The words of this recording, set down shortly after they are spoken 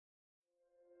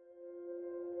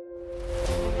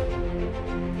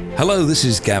Hello, this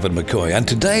is Gavin McCoy, and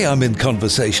today I'm in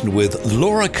conversation with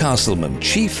Laura Casselman,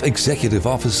 Chief Executive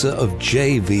Officer of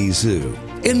JV Zoo.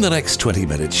 In the next 20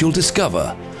 minutes, you'll discover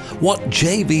what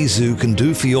JV Zoo can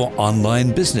do for your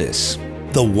online business.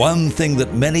 The one thing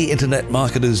that many internet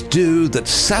marketers do that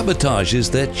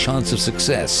sabotages their chance of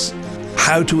success.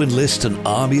 How to enlist an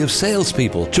army of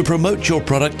salespeople to promote your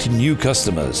product to new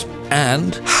customers.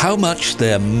 And how much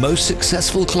their most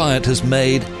successful client has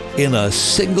made in a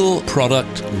single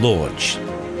product launch.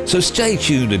 So stay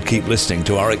tuned and keep listening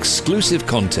to our exclusive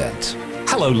content.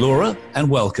 Hello, Laura, and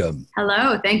welcome.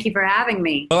 Hello, thank you for having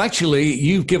me. Well, actually,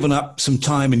 you've given up some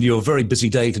time in your very busy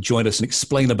day to join us and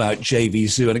explain about JV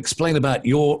Zoo and explain about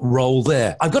your role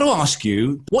there. I've got to ask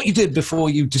you what you did before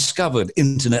you discovered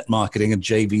internet marketing and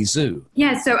JV Zoo.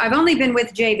 Yeah, so I've only been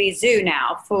with JV Zoo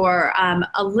now for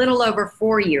a little over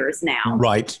 4 years now.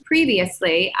 Right.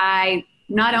 Previously, I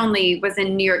not only was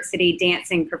in New York City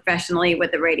dancing professionally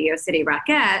with the Radio City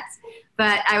Rockettes,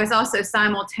 but I was also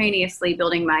simultaneously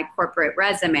building my corporate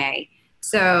resume.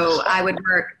 So I would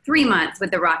work 3 months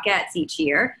with the Rockettes each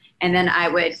year, and then I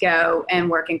would go and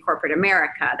work in corporate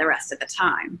America the rest of the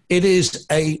time. It is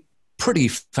a pretty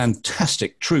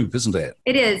fantastic troupe, isn't it?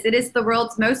 It is. It is the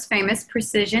world's most famous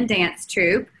precision dance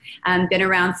troupe. Been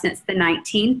around since the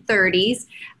 1930s.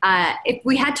 If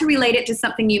we had to relate it to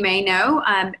something you may know,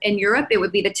 in Europe, it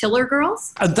would be the Tiller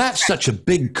Girls. And that's such a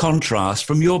big contrast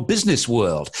from your business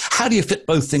world. How do you fit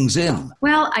both things in?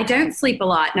 Well, I don't sleep a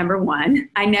lot, number one.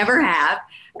 I never have.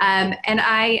 And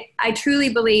I truly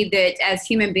believe that as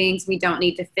human beings, we don't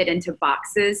need to fit into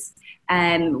boxes.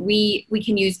 We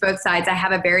can use both sides. I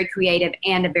have a very creative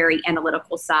and a very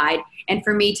analytical side. And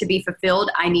for me to be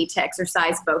fulfilled, I need to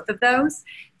exercise both of those.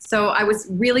 So I was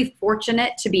really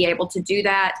fortunate to be able to do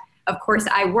that. Of course,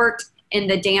 I worked in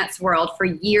the dance world for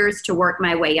years to work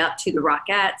my way up to the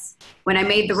Rockettes. When I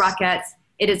made the Rockettes,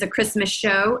 it is a Christmas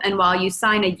show. And while you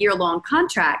sign a year-long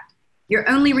contract, you're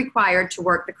only required to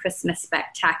work the Christmas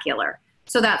Spectacular.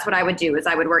 So that's what I would do, is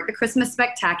I would work the Christmas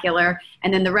Spectacular,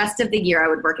 and then the rest of the year I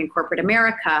would work in corporate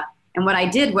America. And what I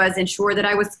did was ensure that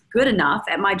I was good enough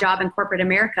at my job in corporate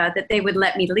America that they would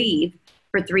let me leave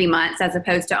for 3 months as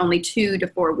opposed to only 2 to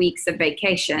 4 weeks of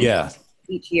vacation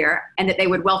each year, and that they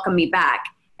would welcome me back.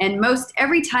 And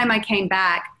every time I came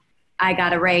back, I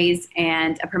got a raise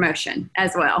and a promotion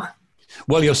as well.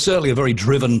 Well, you're certainly a very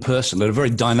driven person, a very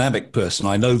dynamic person.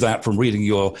 I know that from reading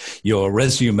your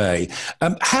resume.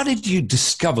 How did you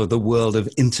discover the world of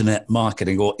internet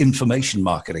marketing or information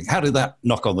marketing? How did that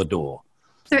knock on the door?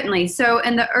 Certainly. So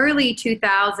in the early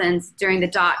 2000s, during the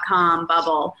dot-com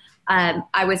bubble,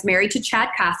 I was married to Chad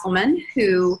Casselman,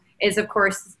 who is, of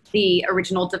course, the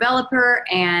original developer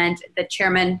and the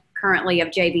chairman currently of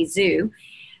JV Zoo.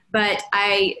 But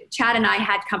Chad and I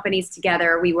had companies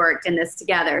together. We worked in this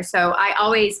together. So I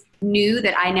always knew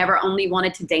that I never only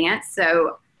wanted to dance.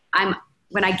 So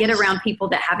when I get around people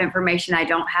that have information I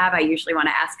don't have, I usually want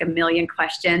to ask a million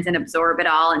questions and absorb it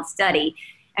all and study.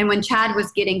 And when Chad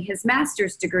was getting his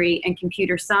master's degree in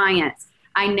computer science,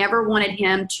 I never wanted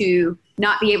him to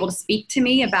not be able to speak to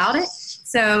me about it.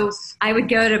 So I would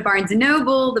go to Barnes &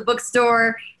 Noble, the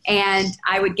bookstore, and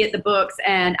I would get the books,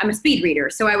 and I'm a speed reader.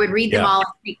 So I would read them all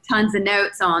and take tons of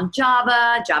notes on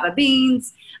Java, Java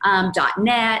Beans,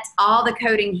 .NET, all the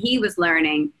coding he was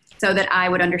learning so that I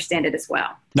would understand it as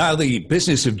well. Now, the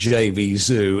business of JV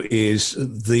Zoo is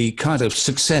the kind of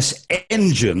success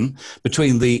engine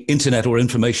between the internet or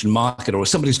information marketer, or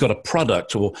somebody's got a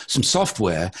product or some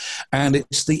software, and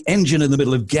it's the engine in the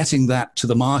middle of getting that to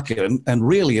the market and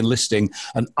really enlisting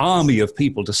an army of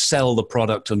people to sell the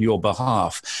product on your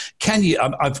behalf. Can you,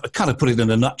 I've kind of put it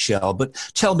in a nutshell, but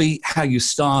tell me how you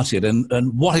started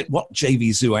and what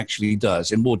JV Zoo actually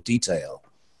does in more detail.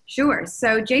 Sure.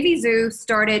 So JV Zoo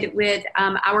started with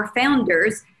our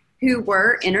founders who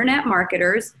were internet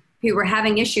marketers who were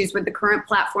having issues with the current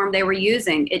platform they were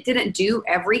using. It didn't do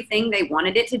everything they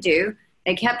wanted it to do.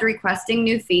 They kept requesting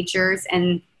new features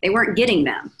and they weren't getting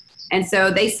them. And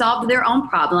so they solved their own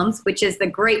problems, which is the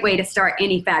great way to start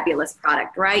any fabulous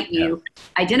product, right? You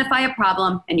identify a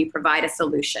problem and you provide a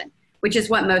solution, which is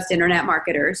what most internet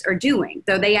marketers are doing.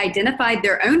 So they identified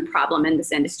their own problem in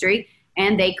this industry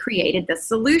and they created the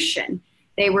solution.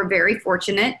 They were very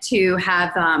fortunate to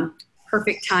have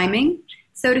perfect timing,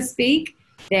 so to speak.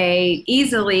 They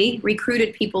easily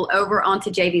recruited people over onto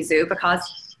JV Zoo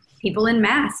because people in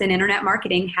mass in internet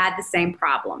marketing had the same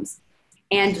problems.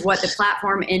 And what the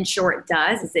platform, in short,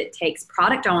 does is it takes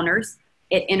product owners,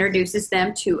 it introduces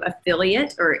them to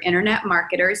affiliate or internet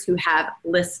marketers who have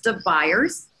lists of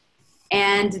buyers,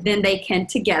 and then they can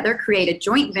together create a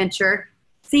joint venture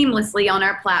seamlessly on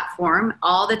our platform.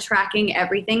 All the tracking,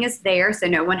 everything is there, so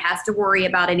no one has to worry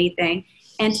about anything.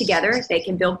 And together they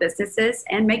can build businesses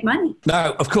and make money.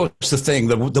 Now, of course,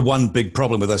 the one big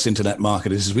problem with us internet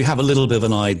marketers is we have a little bit of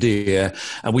an idea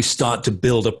and we start to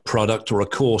build a product or a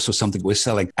course or something we're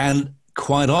selling. And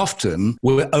quite often,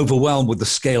 we're overwhelmed with the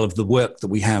scale of the work that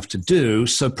we have to do,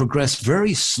 so progress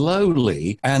very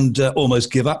slowly and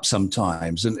almost give up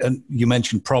sometimes. And you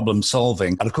mentioned problem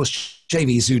solving. And of course,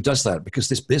 JVZoo does that because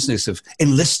this business of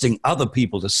enlisting other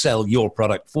people to sell your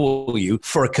product for you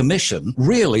for a commission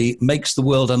really makes the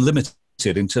world unlimited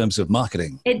in terms of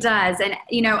marketing. It does. And,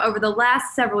 over the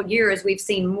last several years, we've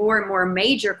seen more and more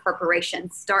major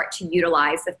corporations start to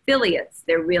utilize affiliates.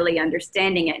 They're really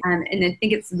understanding it. And I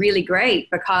think it's really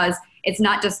great because it's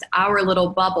not just our little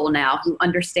bubble now who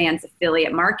understands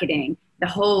affiliate marketing. The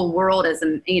whole world as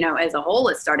a whole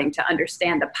is starting to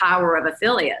understand the power of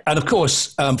affiliates. And of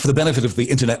course, for the benefit of the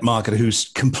internet marketer who's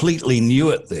completely new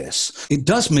at this, it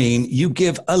does mean you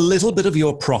give a little bit of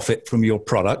your profit from your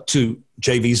product to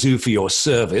JVZoo for your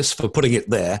service, for putting it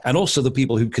there, and also the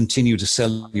people who continue to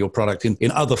sell your product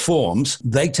in other forms,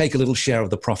 they take a little share of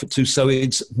the profit too. So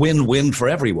it's win-win for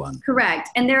everyone. Correct.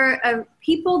 And there are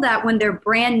people that when they're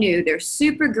brand new, they're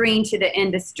super green to the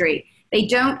industry. They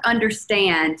don't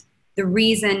understand the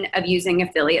reason of using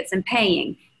affiliates and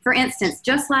paying. For instance,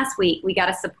 just last week, we got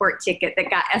a support ticket that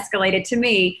got escalated to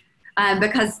me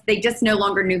because they just no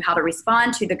longer knew how to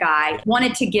respond to the guy,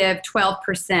 wanted to give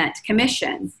 12%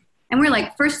 commissions. And we're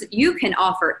like, first, you can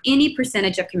offer any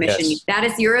percentage of commission. Yes. That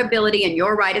is your ability and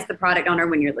your right as the product owner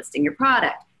when you're listing your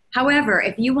product. However,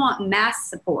 if you want mass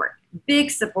support,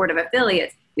 big support of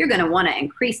affiliates, you're going to want to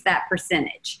increase that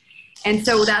percentage. And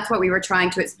so that's what we were trying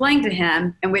to explain to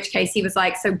him, in which case he was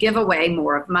like, so give away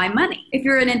more of my money. If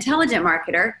you're an intelligent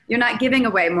marketer, you're not giving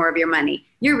away more of your money.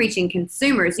 You're reaching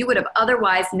consumers you would have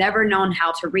otherwise never known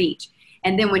how to reach.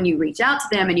 And then when you reach out to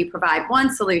them and you provide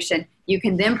one solution, you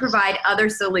can then provide other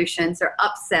solutions or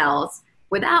upsells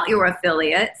without your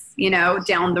affiliates,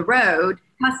 down the road,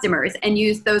 customers, and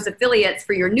use those affiliates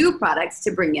for your new products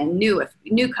to bring in new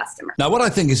customers. Now, what I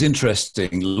think is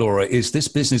interesting, Laura, is this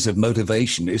business of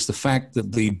motivation is the fact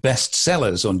that the best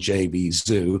sellers on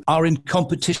JVZoo are in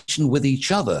competition with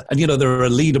each other. And, there are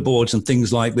leaderboards and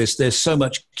things like this. There's so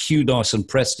much kudos and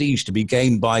prestige to be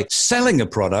gained by selling a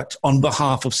product on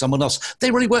behalf of someone else. They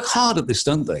really work hard at this,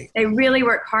 don't they? They really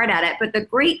work hard at it. But the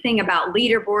great thing about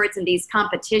leaderboards and these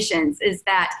competitions is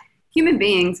that human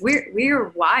beings,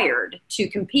 we're wired to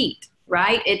compete,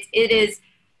 right? It is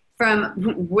from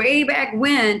way back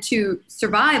when to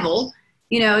survival,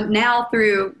 now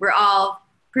through, we're all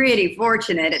pretty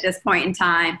fortunate at this point in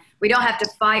time. We don't have to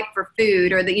fight for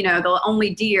food or the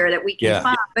only deer that we can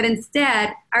find, but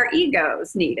instead our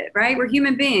egos need it, right? We're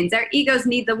human beings. Our egos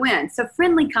need the win. So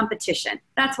friendly competition,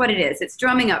 that's what it is. It's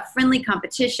drumming up friendly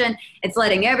competition. It's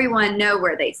letting everyone know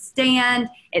where they stand.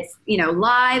 It's,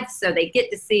 live. So they get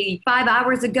to see 5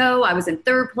 hours ago, I was in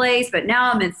third place, but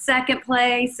now I'm in second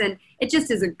place. And it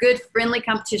just is a good friendly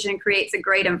competition, creates a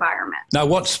great environment. Now,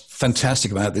 what's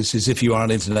fantastic about this is if you are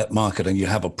an internet marketer and you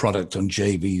have a product on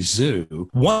JVZoo,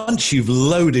 once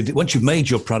you've made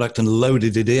your product and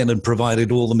loaded it in and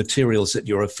provided all the materials that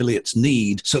your affiliates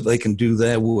need so that they can do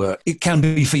their work, it can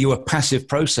be for you a passive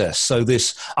process. So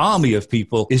this army of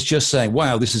people is just saying,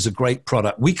 wow, this is a great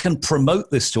product. We can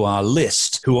promote this to our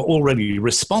list who are already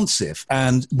responsive.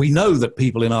 And we know that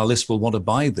people in our list will want to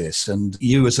buy this. And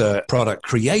you as a product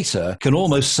creator can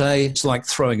almost say it's like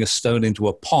throwing a stone into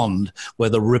a pond where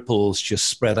the ripples just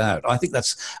spread out. I think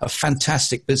that's a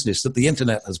fantastic business that the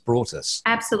internet has brought us.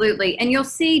 Absolutely. And you'll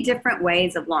see different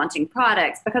ways of launching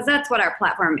products because that's what our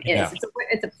platform is. Yeah.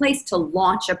 It's a place to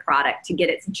launch a product, to get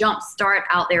its jump start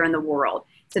out there in the world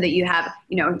so that you have,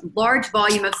 large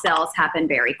volume of sales happen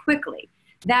very quickly.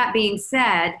 That being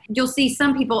said, you'll see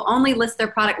some people only list their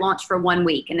product launch for 1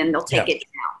 week and then they'll take it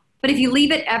down. But if you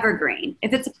leave it evergreen,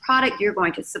 if it's a product you're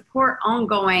going to support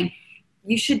ongoing,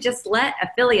 you should just let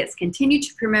affiliates continue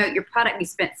to promote your product you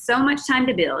spent so much time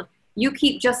to build. You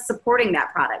keep just supporting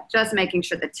that product, just making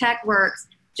sure the tech works,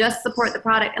 just support the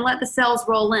product and let the sales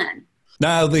roll in.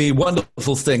 Now, the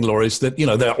wonderful thing, Laura, is that,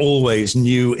 there are always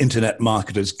new internet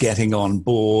marketers getting on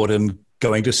board and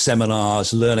going to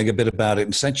seminars, learning a bit about it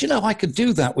and saying, I could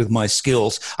do that with my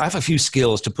skills. I have a few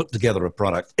skills to put together a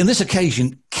product. In this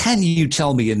occasion, can you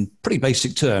tell me in pretty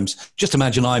basic terms, just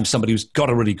imagine I'm somebody who's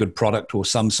got a really good product or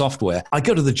some software. I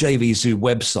go to the JVZoo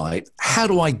website. How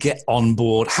do I get on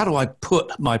board? How do I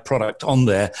put my product on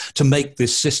there to make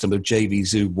this system of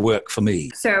JVZoo work for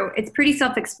me? So it's pretty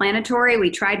self-explanatory.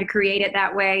 We tried to create it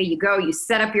that way. You go, you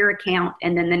set up your account,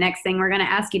 and then the next thing we're going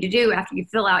to ask you to do after you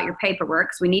fill out your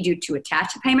paperwork, so we need you to attach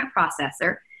attach a payment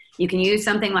processor. You can use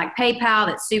something like PayPal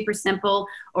that's super simple,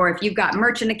 or if you've got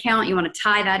merchant account, you want to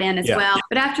tie that in as well.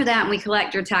 But after that, we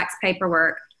collect your tax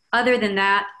paperwork. Other than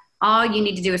that, all you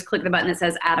need to do is click the button that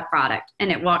says add a product,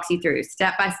 and it walks you through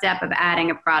step by step of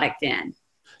adding a product in.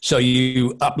 So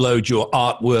you upload your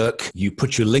artwork, you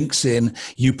put your links in,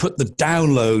 you put the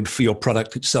download for your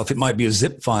product itself. It might be a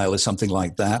zip file or something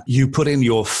like that. You put in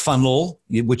your funnel,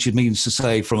 which means to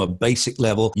say from a basic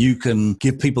level, you can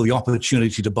give people the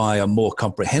opportunity to buy a more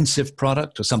comprehensive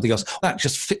product or something else. That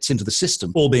just fits into the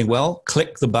system. All being well,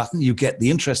 click the button, you get the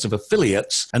interest of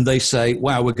affiliates, and they say,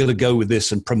 wow, we're going to go with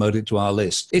this and promote it to our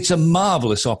list. It's a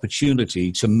marvelous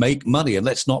opportunity to make money. And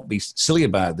let's not be silly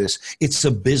about this. It's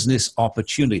a business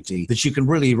opportunity that you can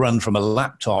really run from a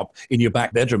laptop in your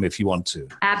back bedroom if you want to.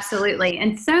 Absolutely.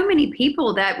 And so many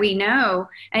people that we know,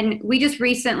 and we just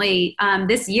recently,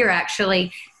 this year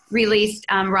actually, released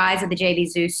Rise of the JV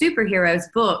Zoo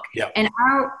Superheroes book. Yep. And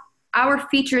our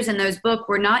features in those books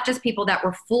were not just people that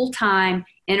were full-time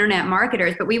internet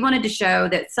marketers, but we wanted to show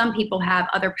that some people have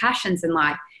other passions in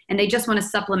life and they just want to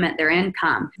supplement their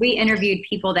income. We interviewed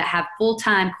people that have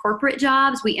full-time corporate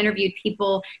jobs. We interviewed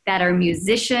people that are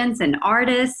musicians and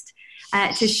artists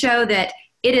to show that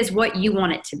it is what you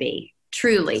want it to be,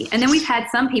 truly. And then we've had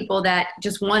some people that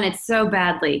just wanted so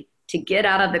badly to get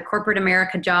out of the corporate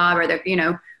America job or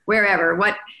the, wherever,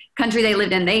 what country they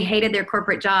lived in. They hated their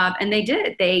corporate job, and they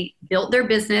did. They built their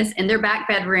business in their back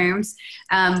bedrooms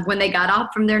when they got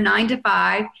off from their 9 to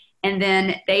 5. And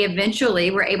then they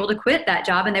eventually were able to quit that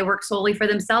job, and they work solely for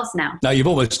themselves now. Now, you've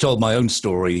almost told my own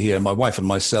story here. My wife and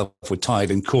myself were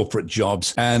tied in corporate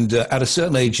jobs. And at a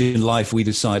certain age in life, we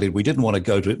decided we didn't want to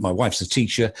go to it. My wife's a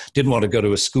teacher, didn't want to go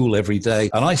to a school every day.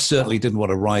 And I certainly didn't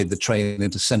want to ride the train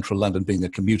into central London, being a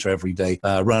commuter every day,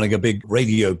 running a big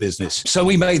radio business. So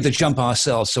we made the jump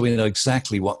ourselves. So we know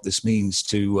exactly what this means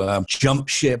to jump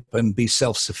ship and be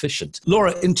self-sufficient.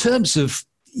 Laura, in terms of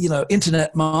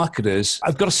internet marketers,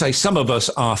 I've got to say some of us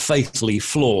are fatally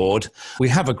flawed. We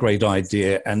have a great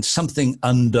idea and something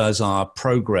undoes our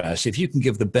progress. If you can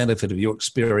give the benefit of your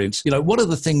experience, what are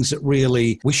the things that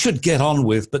really we should get on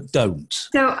with but don't?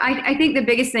 So I think the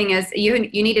biggest thing is you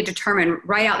need to determine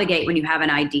right out the gate when you have an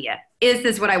idea, is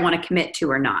this what I want to commit to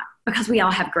or not? Because we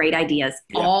all have great ideas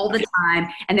all the time.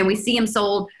 And then we see them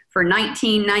sold for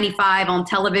 $19.95 on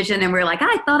television, and we're like,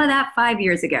 I thought of that 5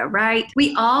 years ago, right?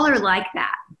 We all are like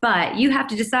that, but you have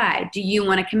to decide, do you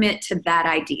want to commit to that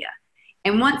idea?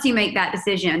 And once you make that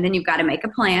decision, then you've got to make a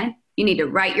plan. You need to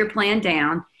write your plan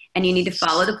down, and you need to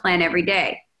follow the plan every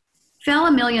day. Fail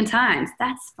a million times,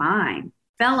 that's fine.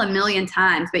 Fail a million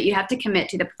times, but you have to commit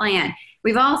to the plan.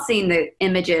 We've all seen the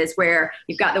images where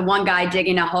you've got the one guy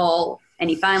digging a hole, and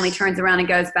he finally turns around and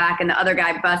goes back, and the other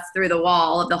guy busts through the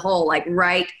wall of the hole, like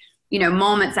right,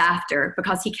 moments after,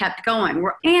 because he kept going.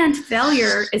 And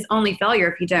failure is only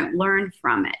failure if you don't learn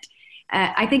from it.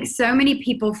 I think so many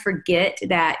people forget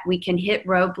that we can hit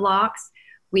roadblocks,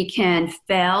 we can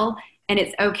fail, and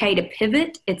it's okay to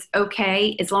pivot. It's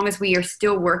okay as long as we are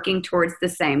still working towards the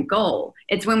same goal.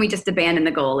 It's when we just abandon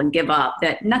the goal and give up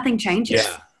that nothing changes.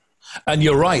 Yeah. And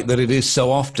you're right that it is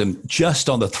so often just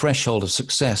on the threshold of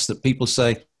success that people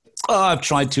say, I've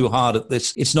tried too hard at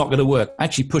this. It's not going to work.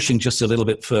 Actually pushing just a little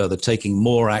bit further, taking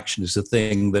more action is the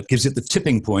thing that gives it the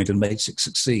tipping point and makes it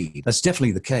succeed. That's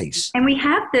definitely the case. And we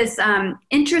have this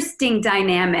interesting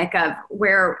dynamic of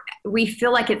where we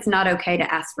feel like it's not okay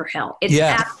to ask for help. It's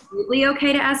absolutely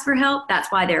okay to ask for help.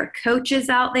 That's why there are coaches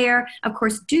out there. Of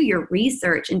course, do your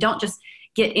research and don't just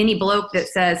get any bloke that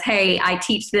says, hey, I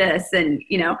teach this and,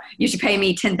 you should pay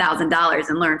me $10,000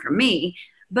 and learn from me.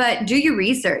 But do your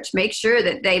research. Make sure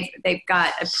that they've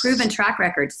got a proven track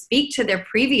record. Speak to their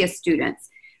previous students.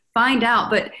 Find out.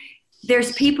 But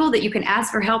there's people that you can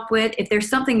ask for help with. If there's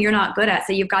something you're not good at,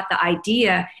 say you've got the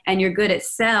idea and you're good at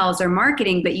sales or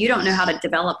marketing, but you don't know how to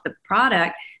develop the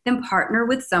product, then partner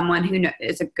with someone who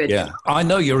is a good. Yeah, I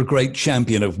know you're a great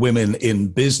champion of women in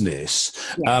business.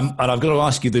 Yes. And I've got to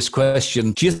ask you this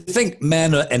question. Do you think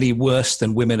men are any worse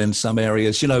than women in some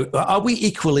areas? Are we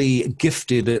equally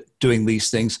gifted at doing these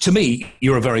things? To me,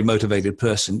 you're a very motivated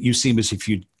person. You seem as if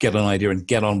you'd get an idea and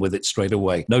get on with it straight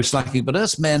away. No slacking. But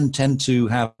us men tend to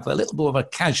have a little more of a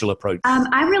casual approach.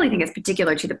 I really think it's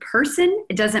particular to the person.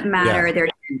 It doesn't matter their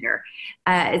gender,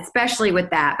 especially with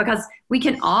that, because we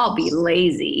can all be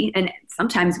lazy. And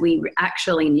sometimes we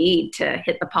actually need to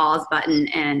hit the pause button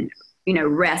and,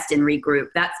 rest and regroup.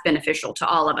 That's beneficial to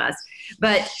all of us.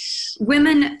 But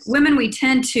women, we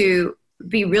tend to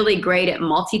be really great at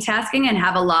multitasking and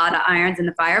have a lot of irons in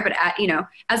the fire. But,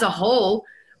 as a whole,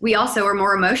 we also are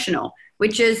more emotional.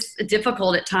 which is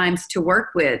difficult at times to work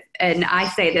with. And I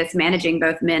say this managing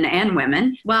both men and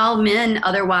women, while men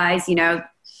otherwise, you know,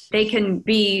 you can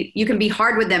be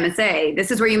hard with them and say, this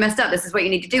is where you messed up. This is what you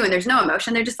need to do. And there's no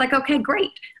emotion. They're just like, okay,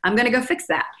 great. I'm going to go fix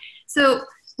that. So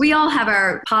we all have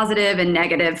our positive and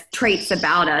negative traits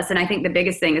about us. And I think the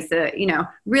biggest thing is to, you know,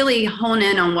 really hone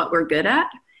in on what we're good at.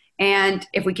 And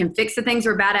if we can fix the things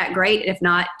we're bad at, great. If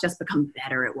not, just become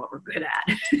better at what we're good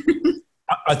at.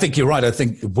 I think you're right. I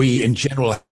think we in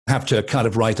general have to kind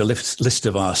of write a list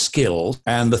of our skills,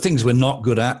 and the things we're not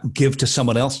good at, give to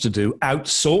someone else to do,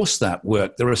 outsource that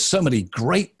work. There are so many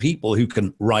great people who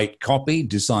can write copy,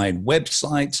 design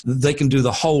websites. They can do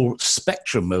the whole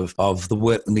spectrum of the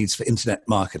work that needs for internet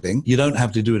marketing. You don't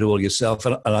have to do it all yourself.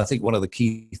 And I think one of the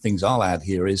key things I'll add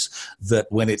here is that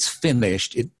when it's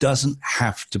finished, it doesn't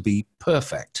have to be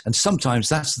perfect. And sometimes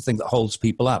that's the thing that holds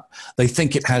people up. They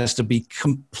think it has to be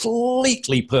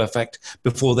completely perfect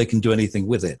before they can do anything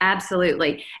with it.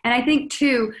 Absolutely. And I think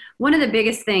too, one of the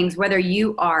biggest things, whether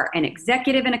you are an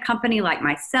executive in a company like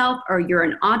myself, or you're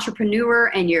an entrepreneur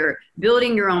and you're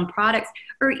building your own products,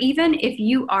 or even if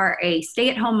you are a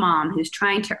stay-at-home mom who's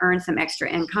trying to earn some extra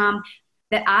income,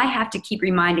 that I have to keep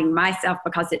reminding myself,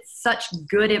 because it's such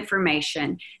good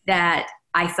information that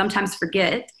I sometimes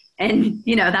forget. And,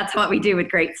 you know, that's what we do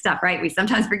with great stuff, right? We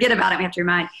sometimes forget about it. We have to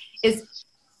remind is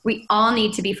we all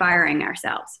need to be firing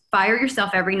ourselves. Fire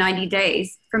yourself every 90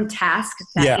 days from tasks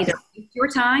that either waste your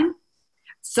time,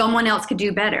 someone else could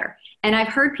do better. And I've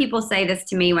heard people say this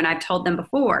to me when I've told them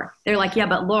before. They're like, yeah,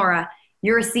 but Laura,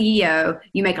 you're a CEO.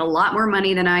 You make a lot more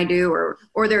money than I do,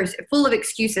 or there's full of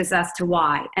excuses as to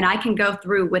why. And I can go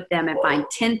through with them and find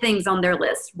 10 things on their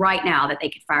list right now that they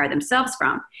could fire themselves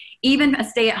from. Even a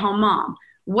stay-at-home mom.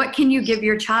 What can you give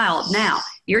your child now?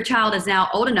 Your child is now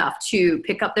old enough to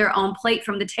pick up their own plate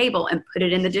from the table and put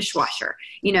it in the dishwasher.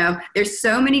 You know, there's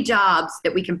so many jobs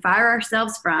that we can fire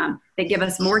ourselves from that give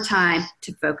us more time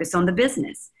to focus on the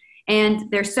business.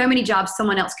 And there's so many jobs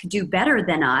someone else could do better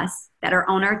than us that are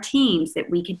on our teams that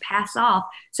we could pass off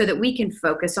so that we can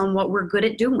focus on what we're good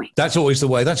at doing. That's always the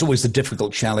way. That's always the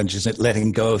difficult challenge, isn't it?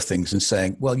 Letting go of things and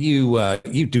saying, well, you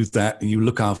do that and you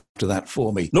look after that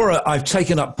for me. Laura, I've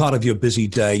taken up part of your busy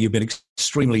day. You've been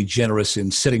extremely generous in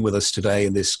sitting with us today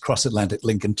in this cross-Atlantic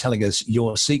link and telling us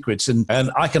your secrets. And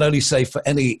I can only say for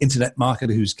any internet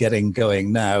marketer who's getting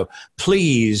going now,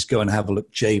 please go and have a look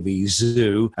at JV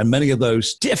Zoo and many of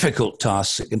those difficult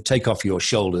tasks that can take off your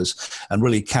shoulders and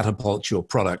really catapult your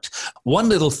product. One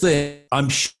little thing, I'm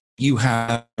sure you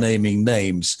have naming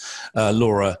names,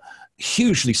 Laura,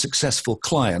 hugely successful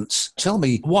clients. Tell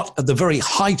me what, at the very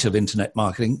height of internet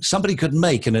marketing, somebody could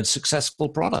make in a successful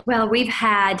product. Well, we've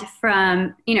had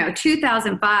from,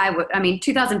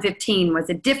 2015 was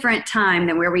a different time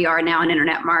than where we are now in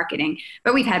internet marketing,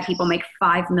 but we've had people make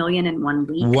 $5 million in 1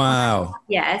 week. Wow.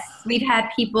 Yes. We've had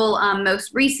people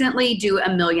most recently do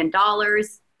 $1 million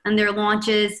on their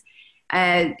launches.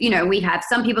 We have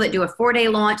some people that do a 4-day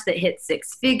launch that hit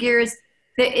 6 figures.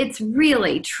 It's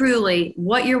really, truly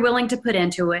what you're willing to put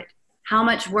into it, how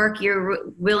much work you're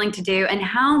willing to do, and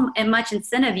how much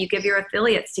incentive you give your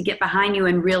affiliates to get behind you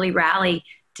and really rally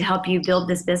to help you build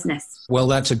this business. Well,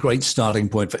 that's a great starting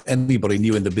point for anybody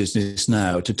new in the business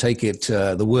now to take it,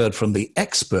 the word from the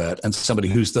expert and somebody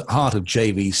who's the heart of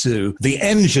JV Zoo, the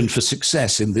engine for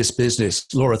success in this business.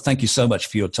 Laura, thank you so much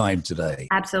for your time today.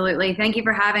 Absolutely. Thank you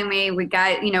for having me. We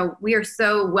are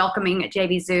so welcoming at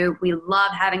JV Zoo. We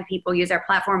love having people use our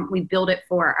platform. We build it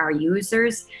for our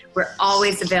users. We're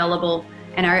always available,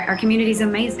 and our community is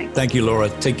amazing. Thank you, Laura.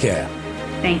 Take care.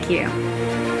 Thank you.